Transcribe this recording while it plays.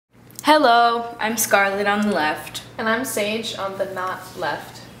Hello, I'm Scarlett on the left. And I'm Saige on the not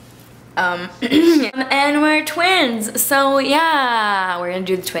left. And we're twins, so yeah, we're gonna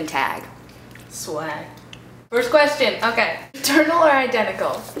do the twin tag. Swag. First question, okay. Fraternal or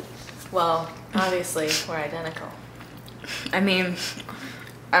identical? Well, obviously, we're identical. I mean,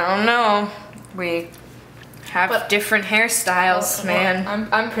 I don't know. We have different hairstyles, man.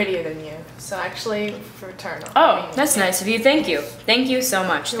 I'm prettier than you, so actually, fraternal. Oh, that's nice of you. Thank you. Thank you so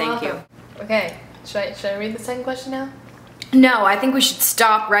much. You're Thank welcome. you. Okay, should I read the second question now? No, I think we should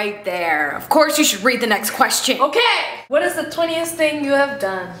stop right there. Of course you should read the next question. Okay! What is the 20th thing you have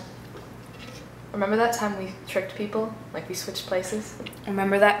done? Remember that time we tricked people? Like we switched places?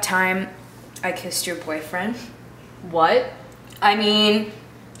 Remember that time I kissed your boyfriend? What? I mean...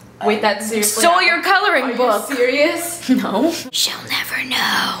 Wait, that's seriously? Stole your coloring book. Are you serious? No. She'll never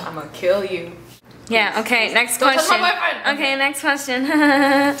know. I'm gonna kill you. Yeah, okay, next Don't question. touch my boyfriend. Okay, next question.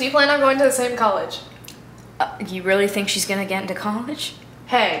 Do you plan on going to the same college? You really think she's gonna get into college?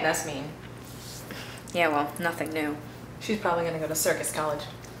 Hey, that's mean. Yeah, well, nothing new. She's probably gonna go to circus college.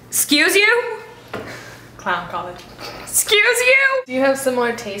 Excuse you? Clown college. Excuse you? Do you have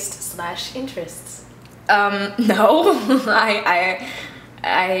similar tastes / interests? No.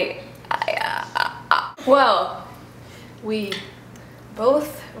 Well, we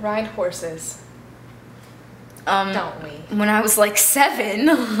both ride horses. Don't we? When I was like 7.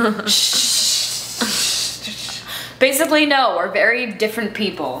 Basically, no, we're very different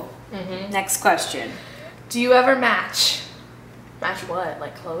people. Next question. Do you ever match? Match what?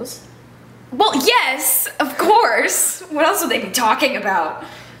 Like clothes? Well, yes, of course. What else would they be talking about?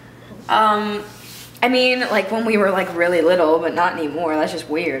 I mean, like when we were like really little, but not anymore. That's just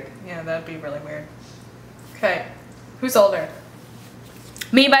weird. Yeah, that'd be really weird. Okay, who's older?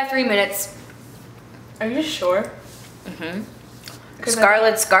 Me by 3 minutes. Are you sure?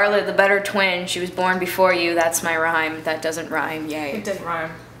 Scarlett, the better twin. She was born before you. That's my rhyme. That doesn't rhyme. Yay. It didn't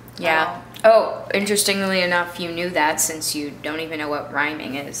rhyme. Yeah. Oh, interestingly enough, you knew that since you don't even know what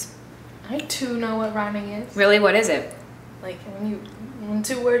rhyming is. I too know what rhyming is. Really? What is it? Like when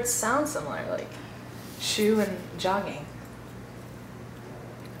two words sound similar, like shoe and jogging.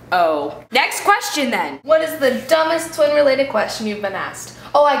 Oh. Next question then. What is the dumbest twin-related question you've been asked?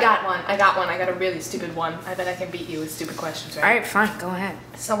 Oh, I got one. I got a really stupid one. I bet I can beat you with stupid questions, right? Alright, fine. Go ahead.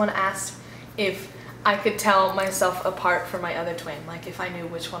 Someone asked if I could tell myself apart from my other twin, like if I knew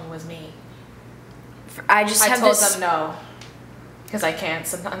which one was me. I told them no. Because I can't.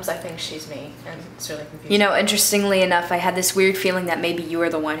 Sometimes I think she's me, and it's really confusing. You know, interestingly enough, I had this weird feeling that maybe you were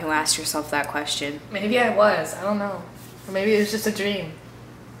the one who asked yourself that question. Maybe I was. I don't know. Or maybe it was just a dream.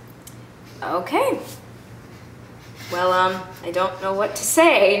 Okay. Well, I don't know what to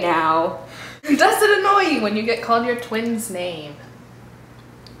say now. Does it annoy you when you get called your twin's name?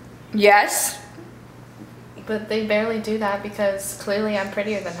 Yes. But they barely do that because clearly I'm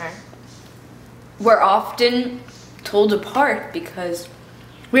prettier than her. We're often told apart because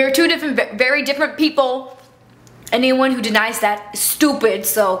we are two very different people. Anyone who denies that is stupid,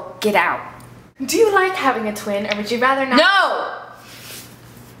 so get out. Do you like having a twin, or would you rather not? No!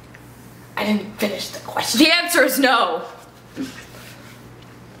 I didn't finish the question. The answer is no.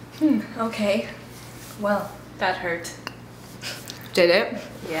 Okay. Well, that hurt. Did it?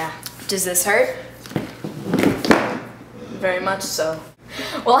 Yeah. Does this hurt? Very much so.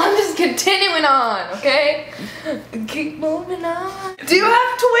 Well, I'm just continuing on, okay? Keep moving on. Do you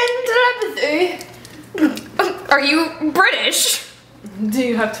have twin telepathy? Are you British? Do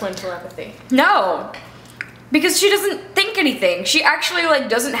you have twin telepathy? No. Because she doesn't think anything. She actually like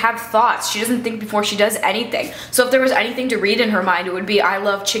doesn't have thoughts. She doesn't think before she does anything. So if there was anything to read in her mind, it would be, I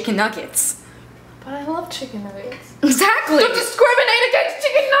love chicken nuggets. But I love chicken nuggets. Exactly. Don't discriminate against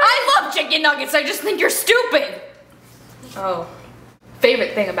chicken nuggets. I love chicken nuggets. I just think you're stupid. Oh.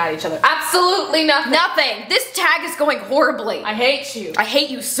 Favorite thing about each other? Absolutely nothing. Nothing. This tag is going horribly. I hate you. I hate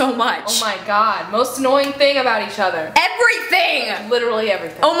you so much. Oh my god. Most annoying thing about each other. Everything. Literally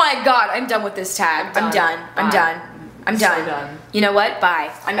everything. Oh my god. I'm done with this tag. I'm done. I'm done. I'm done. So done. You know what? Bye.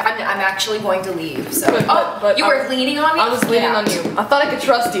 I'm actually going to leave. So. But you were leaning on me? I was leaning on you. I thought I could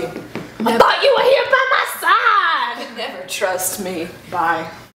trust you. I thought you were here by my side. You could never trust me. Bye.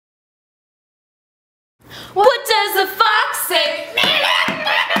 What does the fox say?